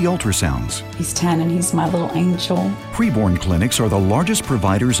 and free ultrasounds. He's 10 and he's my little angel. Preborn clinics are the largest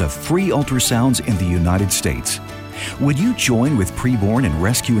providers of free ultrasounds in the United States. Would you join with Preborn in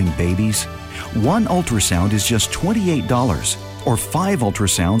rescuing babies? One ultrasound is just $28, or 5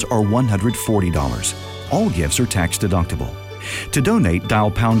 ultrasounds are $140. All gifts are tax deductible. To donate,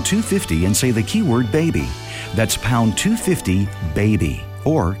 dial pound 250 and say the keyword baby. That's pound 250 baby,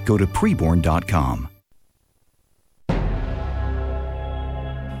 or go to preborn.com.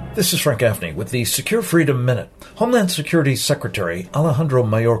 This is Frank Gaffney with the Secure Freedom Minute. Homeland Security Secretary Alejandro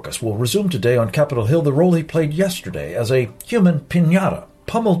Mayorkas will resume today on Capitol Hill the role he played yesterday as a human piñata,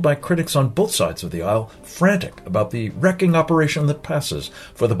 pummeled by critics on both sides of the aisle, frantic about the wrecking operation that passes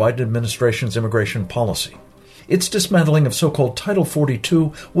for the Biden administration's immigration policy. Its dismantling of so-called Title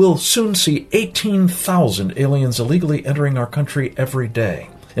 42 will soon see 18,000 aliens illegally entering our country every day.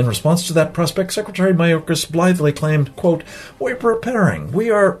 In response to that prospect, Secretary Mayorkas blithely claimed, quote, "We're preparing,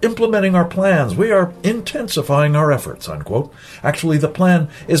 we are implementing our plans, we are intensifying our efforts," unquote. Actually, the plan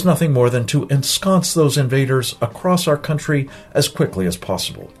is nothing more than to ensconce those invaders across our country as quickly as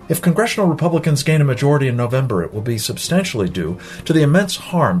possible. If congressional Republicans gain a majority in November, it will be substantially due to the immense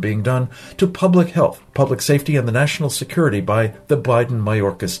harm being done to public health, public safety, and the national security by the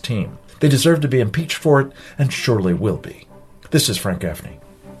Biden-Mayorkas team. They deserve to be impeached for it, and surely will be. This is Frank Gaffney.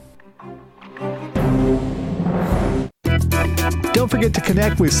 Don't forget to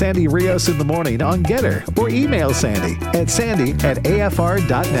connect with Sandy Rios in the morning on Getter or email Sandy at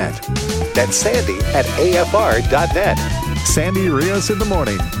sandy@afr.net. That's sandy@afr.net. Sandy Rios in the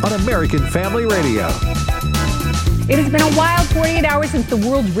morning on American Family Radio. It has been a wild 48 hours since the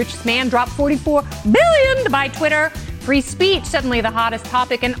world's richest man dropped $44 billion to buy Twitter. Free speech, suddenly the hottest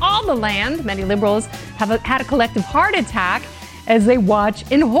topic in all the land. Many liberals have had a collective heart attack as they watch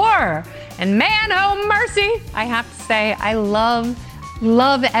in horror. And man, oh mercy, I have to say, I love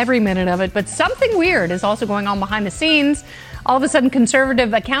every minute of it. But something weird is also going on behind the scenes. All of a sudden,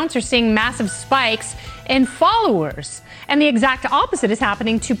 conservative accounts are seeing massive spikes in followers. And the exact opposite is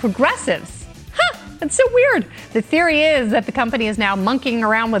happening to progressives. It's so weird. The theory is that the company is now monkeying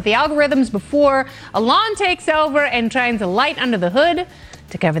around with the algorithms before Elon takes over and trying to light under the hood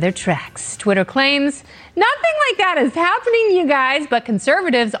to cover their tracks. Twitter claims nothing like that is happening, you guys, but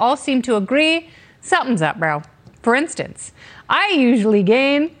conservatives all seem to agree Something's up, bro. For instance, I usually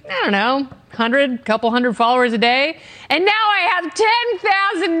gain, couple hundred followers a day, and now I have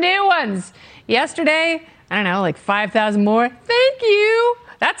 10,000 new ones. Yesterday, 5,000 more. Thank you.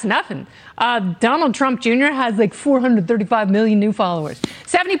 That's nothing. Donald Trump Jr. has 435 million new followers.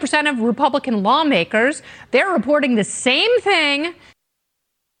 70% of Republican lawmakers, they're reporting the same thing.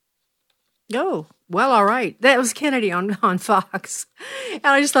 Oh, well, all right. That was Kennedy on Fox. And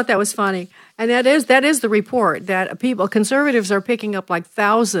I just thought that was funny. And that is the report that conservatives are picking up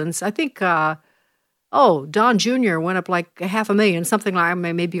thousands. I think, Don Jr. went up 500,000, something like, I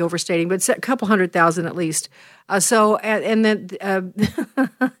may be overstating, but a couple 100,000 at least. And then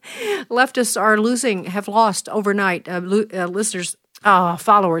leftists have lost overnight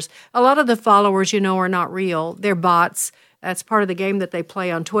followers. A lot of the followers, are not real. They're bots. That's part of the game that they play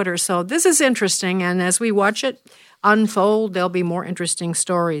on Twitter. So this is interesting, and as we watch it unfold, there'll be more interesting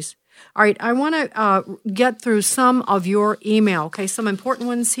stories. All right, I want to get through some of your email, okay, some important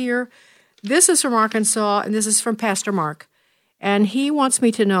ones here. This is from Arkansas, and this is from Pastor Mark, and he wants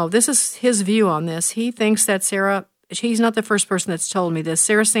me to know, this is his view on this. He thinks that he's not the first person that's told me this.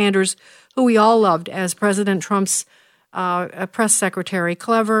 Sarah Sanders, who we all loved as President Trump's press secretary,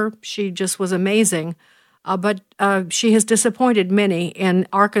 clever, she just was amazing. But she has disappointed many in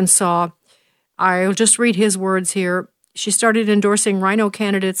Arkansas. I'll just read his words here. She started endorsing Rhino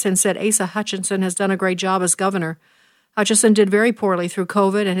candidates and said Asa Hutchinson has done a great job as governor. Hutchinson did very poorly through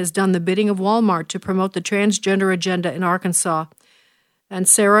COVID and has done the bidding of Walmart to promote the transgender agenda in Arkansas. And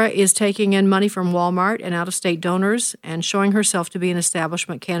Sarah is taking in money from Walmart and out-of-state donors and showing herself to be an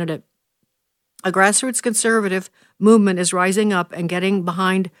establishment candidate. A grassroots conservative movement is rising up and getting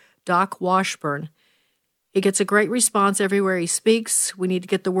behind Doc Washburn. He gets a great response everywhere he speaks. We need to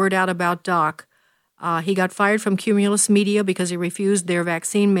get the word out about Doc. He got fired from Cumulus Media because he refused their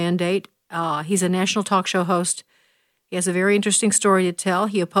vaccine mandate. He's a national talk show host. He has a very interesting story to tell.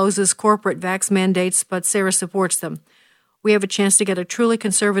 He opposes corporate vax mandates, but Sarah supports them. We have a chance to get a truly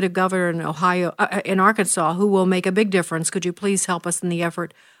conservative governor in Arkansas who will make a big difference. Could you please help us in the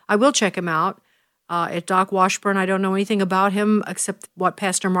effort? I will check him out. At Doc Washburn, I don't know anything about him except what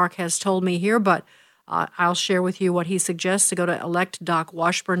Pastor Mark has told me here, but I'll share with you what he suggests to go to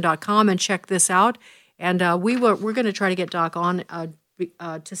electdocwashburn.com and check this out. And we're going to try to get Doc on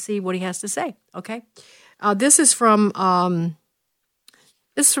to see what he has to say. Okay, this is from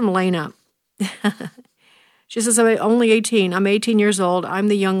Lena. She says, "I'm only 18. I'm 18 years old. I'm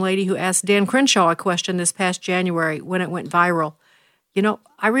the young lady who asked Dan Crenshaw a question this past January when it went viral.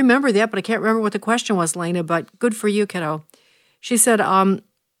 I remember that, but I can't remember what the question was, Lena. But good for you, kiddo." She said,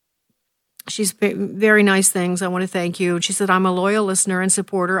 she's very nice things. I want to thank you. She said, "I'm a loyal listener and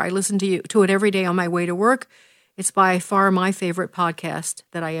supporter. I listen to it every day on my way to work. It's by far my favorite podcast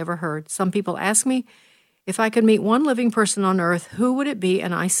that I ever heard. Some people ask me if I could meet one living person on earth, who would it be?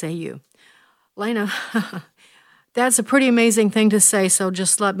 And I say you." Lena, that's a pretty amazing thing to say. So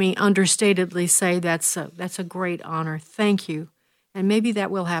just let me understatedly say that's a great honor. Thank you. And maybe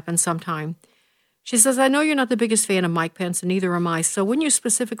that will happen sometime. She says, "I know you're not the biggest fan of Mike Pence, and neither am I. So when you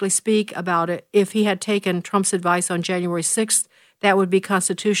specifically speak about it, if he had taken Trump's advice on January 6th, that would be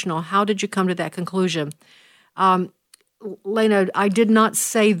constitutional. How did you come to that conclusion?" Lena, I did not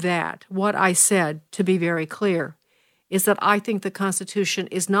say that. What I said, to be very clear, is that I think the Constitution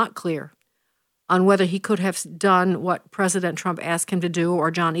is not clear on whether he could have done what President Trump asked him to do, or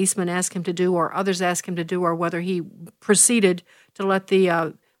John Eastman asked him to do, or others asked him to do, or whether he proceeded to let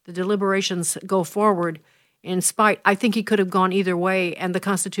the deliberations go forward in spite. I think he could have gone either way, and the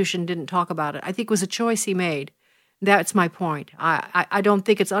Constitution didn't talk about it. I think it was a choice he made. That's my point. I don't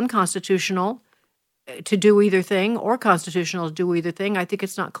think it's unconstitutional to do either thing or constitutional to do either thing. I think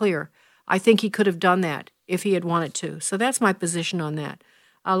it's not clear. I think he could have done that if he had wanted to. So that's my position on that.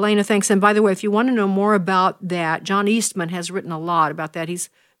 Lena, thanks. And by the way, if you want to know more about that, John Eastman has written a lot about that. He's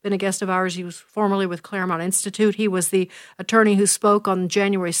been a guest of ours. He was formerly with Claremont Institute. He was the attorney who spoke on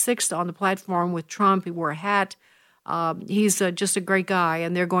January 6th on the platform with Trump. He wore a hat. He's just a great guy,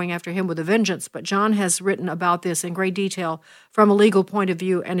 and they're going after him with a vengeance. But John has written about this in great detail from a legal point of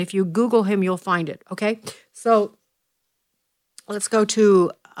view, and if you Google him, you'll find it, okay? So let's go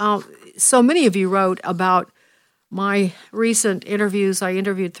to, so many of you wrote about my recent interviews. I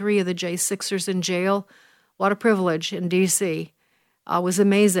interviewed 3 of the J6ers in jail. What a privilege in D.C. Was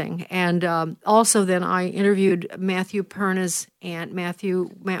amazing. And also then I interviewed Matthew Perna's aunt.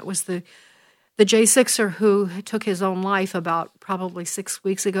 Matt was the J6er who took his own life about probably 6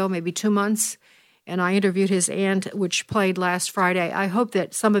 weeks ago, maybe 2 months. And I interviewed his aunt, which played last Friday. I hope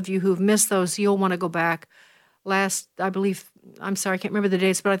that some of you who've missed those, you'll want to go back. I can't remember the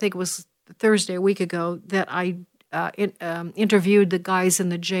dates, but I think it was Thursday, a week ago, that I interviewed the guys in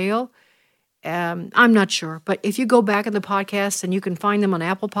the jail. I'm not sure, but if you go back in the podcast, and you can find them on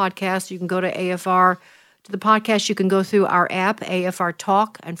Apple Podcasts, you can go to AFR, to the podcast, you can go through our app, AFR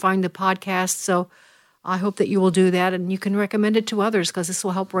Talk, and find the podcast. So I hope that you will do that, and you can recommend it to others, because this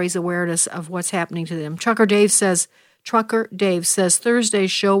will help raise awareness of what's happening to them. Trucker Dave says,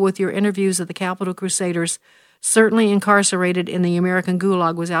 Thursday's show with your interviews of the Capitol Crusaders, certainly incarcerated in the American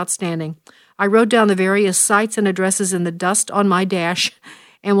Gulag, was outstanding. I wrote down the various sites and addresses in the dust on my dash,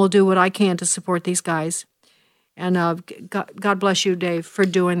 and will do what I can to support these guys. And God bless you, Dave, for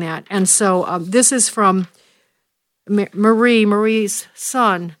doing that. And so this is from Marie's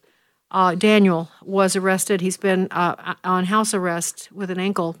son, Daniel, was arrested. He's been on house arrest with an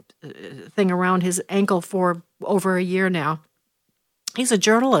ankle thing around his ankle for over a year now. He's a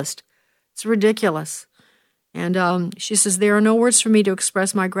journalist. It's ridiculous. And she says, there are no words for me to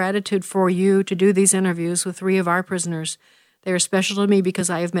express my gratitude for you to do these interviews with 3 of our prisoners. They are special to me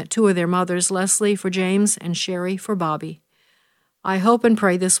because I have met 2 of their mothers, Leslie for James and Sherry for Bobby. I hope and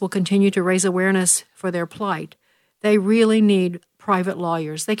pray this will continue to raise awareness for their plight. They really need private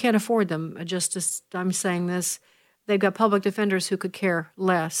lawyers. They can't afford them. Just as I'm saying this, they've got public defenders who could care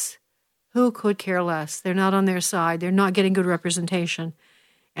less. Who could care less? They're not on their side. They're not getting good representation.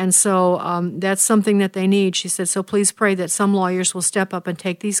 And so that's something that they need. She said, so please pray that some lawyers will step up and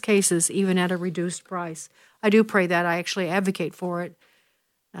take these cases, even at a reduced price. I do pray that. I actually advocate for it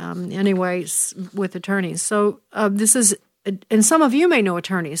anyways with attorneys. So this is, and some of you may know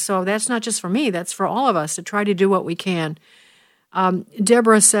attorneys, so that's not just for me, that's for all of us to try to do what we can.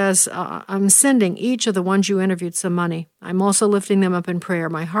 Deborah says, I'm sending each of the ones you interviewed some money. I'm also lifting them up in prayer.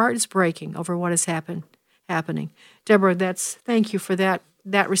 My heart is breaking over what is happening. Deborah, thank you for that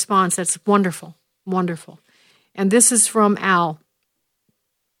response. That's wonderful, wonderful. And this is from Al.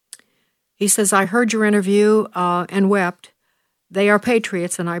 He says, I heard your interview and wept. They are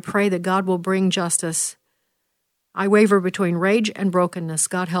patriots, and I pray that God will bring justice. I waver between rage and brokenness.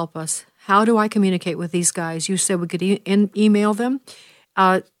 God help us. How do I communicate with these guys? You said we could email them.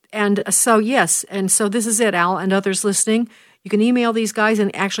 And so, yes, and so this is it, Al, and others listening. You can email these guys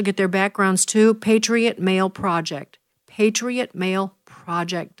and actually get their backgrounds too. Patriot Mail Project.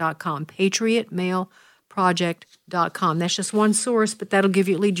 PatriotMailProject.com. PatriotMailProject.com. That's just one source, but that'll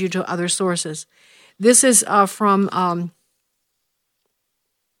lead you to other sources. This is from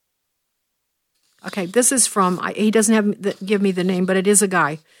he doesn't give me the name, but it is a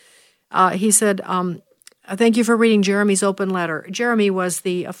guy. He said, thank you for reading Jeremy's open letter. Jeremy was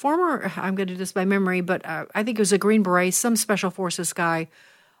the former, I'm going to do this by memory, but I think it was a Green Beret, some Special Forces guy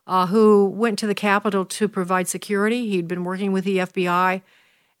who went to the Capitol to provide security. He'd been working with the FBI,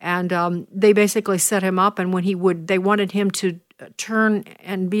 and they basically set him up, and they wanted him to turn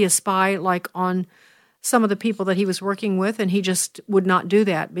and be a spy like on some of the people that he was working with, and he just would not do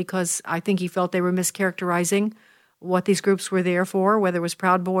that because I think he felt they were mischaracterizing what these groups were there for, whether it was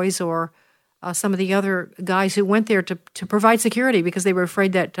Proud Boys or some of the other guys who went there to provide security because they were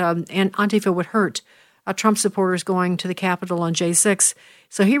afraid that Antifa would hurt Trump supporters going to the Capitol on J6.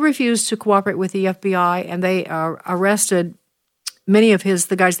 So he refused to cooperate with the FBI, and they arrested many of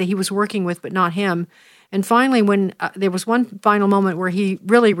the guys that he was working with, but not him. And finally, when there was one final moment where he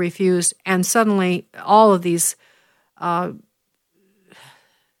really refused, and suddenly all of these, let's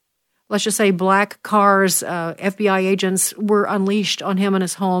just say black cars, FBI agents were unleashed on him and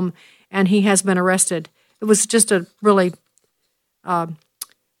his home, and he has been arrested. It was just a really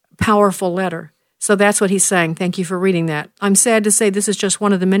powerful letter. So that's what he's saying. Thank you for reading that. I'm sad to say this is just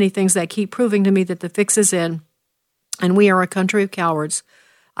one of the many things that keep proving to me that the fix is in, and we are a country of cowards.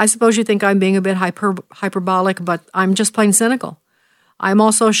 I suppose you think I'm being a bit hyperbolic, but I'm just plain cynical. I'm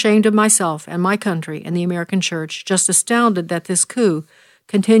also ashamed of myself and my country and the American church, just astounded that this coup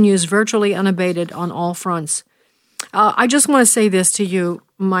continues virtually unabated on all fronts. I just want to say this to you,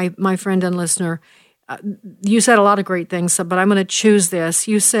 my friend and listener. You said a lot of great things, but I'm going to choose this.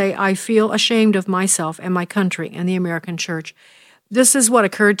 You say, I feel ashamed of myself and my country and the American church. This is what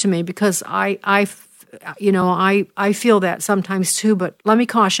occurred to me because I feel that sometimes too, but let me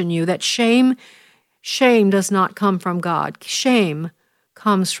caution you that shame does not come from God. Shame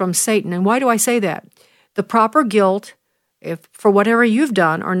comes from Satan. And why do I say that? The proper guilt, if for whatever you've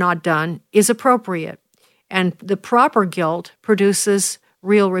done or not done, is appropriate. And the proper guilt produces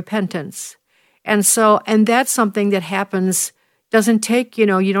real repentance. And that's something that happens, doesn't take, you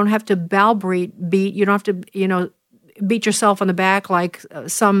don't have to beat, you don't have to, beat yourself on the back like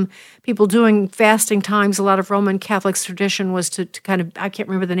some people doing fasting times. A lot of Roman Catholic tradition was to kind of, I can't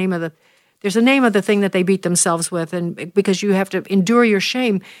remember the name of there's a name of the thing that they beat themselves with, and because you have to endure your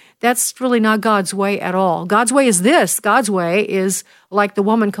shame. That's really not God's way at all. God's way is this. God's way is like the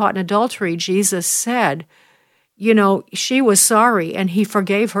woman caught in adultery. Jesus said, she was sorry and he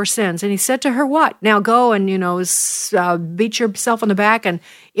forgave her sins. And he said to her, what? Now go and, beat yourself on the back. And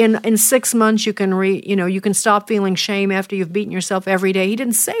in 6 months, you can stop feeling shame after you've beaten yourself every day. He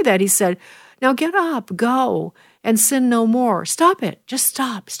didn't say that. He said, now get up, go and sin no more. Stop it. Just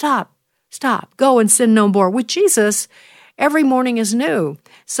stop. Go and sin no more. With Jesus, every morning is new.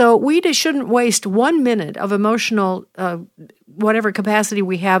 So we shouldn't waste 1 minute of emotional, whatever capacity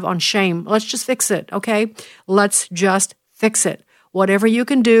we have on shame. Let's just fix it, okay? Let's just fix it. Whatever you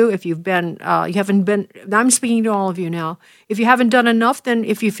can do, if you haven't been, I'm speaking to all of you now. If you haven't done enough, then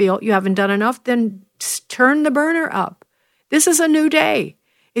if you feel you haven't done enough, then turn the burner up. This is a new day.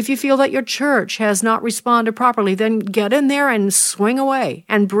 If you feel that your church has not responded properly, then get in there and swing away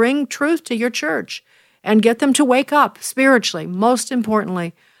and bring truth to your church and get them to wake up spiritually. Most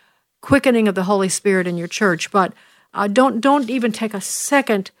importantly, quickening of the Holy Spirit in your church. But don't even take a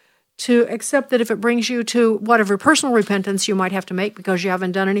second to accept that if it brings you to whatever personal repentance you might have to make because you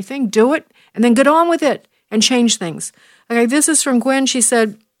haven't done anything, do it and then get on with it and change things. Okay, this is from Gwen. She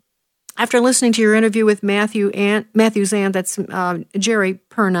said, after listening to your interview with Matthew's aunt, that's Jerry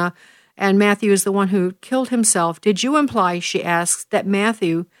Perna, and Matthew is the one who killed himself, did you imply, she asks, that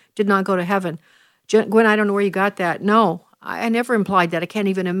Matthew did not go to heaven? Gwen, I don't know where you got that. No, I never implied that. I can't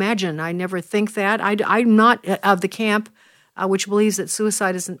even imagine. I never think that. I'm not of the camp which believes that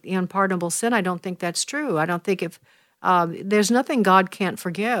suicide is an unpardonable sin. I don't think that's true. I don't think there's nothing God can't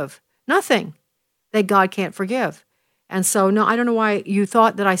forgive. Nothing that God can't forgive. And so, no, I don't know why you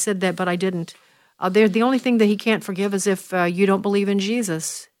thought that I said that, but I didn't. The only thing that he can't forgive is if you don't believe in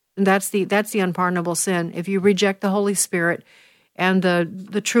Jesus. And that's the unpardonable sin. If you reject the Holy Spirit and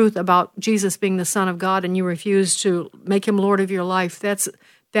the truth about Jesus being the Son of God and you refuse to make him Lord of your life,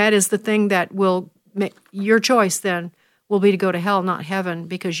 that is the thing that will make your choice then will be to go to hell, not heaven,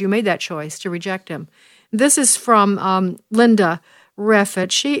 because you made that choice to reject him. This is from Linda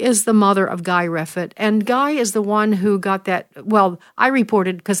Reffitt. She is the mother of Guy Reffitt, and Guy is the one who got that. Well, I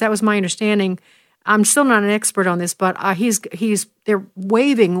reported because that was my understanding. I'm still not an expert on this, but they're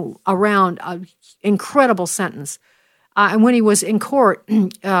waving around an incredible sentence. And when he was in court,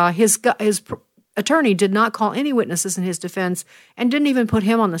 his attorney did not call any witnesses in his defense and didn't even put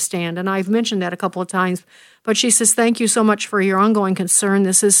him on the stand. And I've mentioned that a couple of times. But she says, thank you so much for your ongoing concern.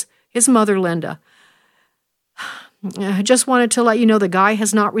 This is his mother, Linda. I just wanted to let you know the Guy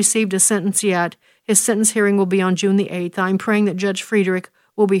has not received a sentence yet. His sentence hearing will be on June the 8th. I'm praying that Judge Friedrich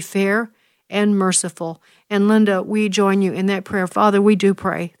will be fair and merciful. And Linda, we join you in that prayer. Father, we do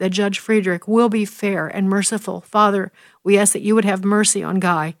pray that Judge Friedrich will be fair and merciful. Father, we ask that you would have mercy on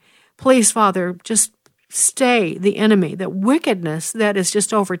Guy. Please, Father, just stay the enemy, that wickedness that has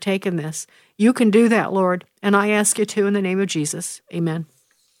just overtaken this. You can do that, Lord, and I ask you to in the name of Jesus. Amen.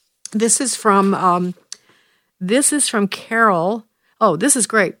 This is from Carol. Oh, this is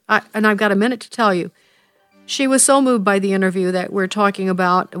great. And I've got a minute to tell you. She was so moved by the interview that we're talking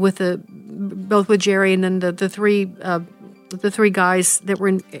about both with Jerry and then the three guys that were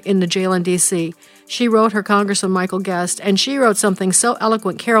in the jail in D.C. She wrote her Congressman Michael Guest, and she wrote something so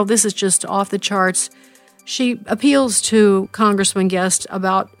eloquent. Carol, this is just off the charts. She appeals to Congressman Guest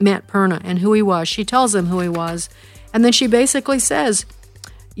about Matt Perna and who he was. She tells him who he was, and then she basically says,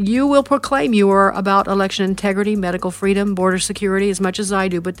 you will proclaim you are about election integrity, medical freedom, border security as much as I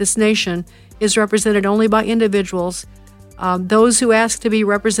do, but this nation is represented only by individuals. Those who ask to be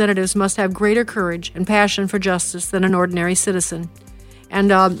representatives must have greater courage and passion for justice than an ordinary citizen.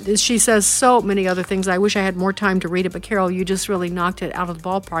 And she says so many other things. I wish I had more time to read it, but Carol, you just really knocked it out of the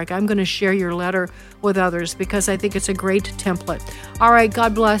ballpark. I'm going to share your letter with others because I think it's a great template. All right,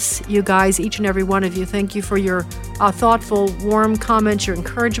 God bless you guys, each and every one of you. Thank you for your thoughtful, warm comments, your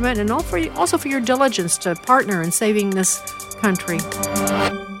encouragement, and also for your diligence to partner in saving this country.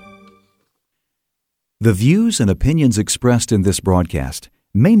 The views and opinions expressed in this broadcast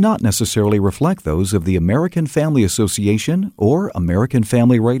may not necessarily reflect those of the American Family Association or American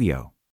Family Radio.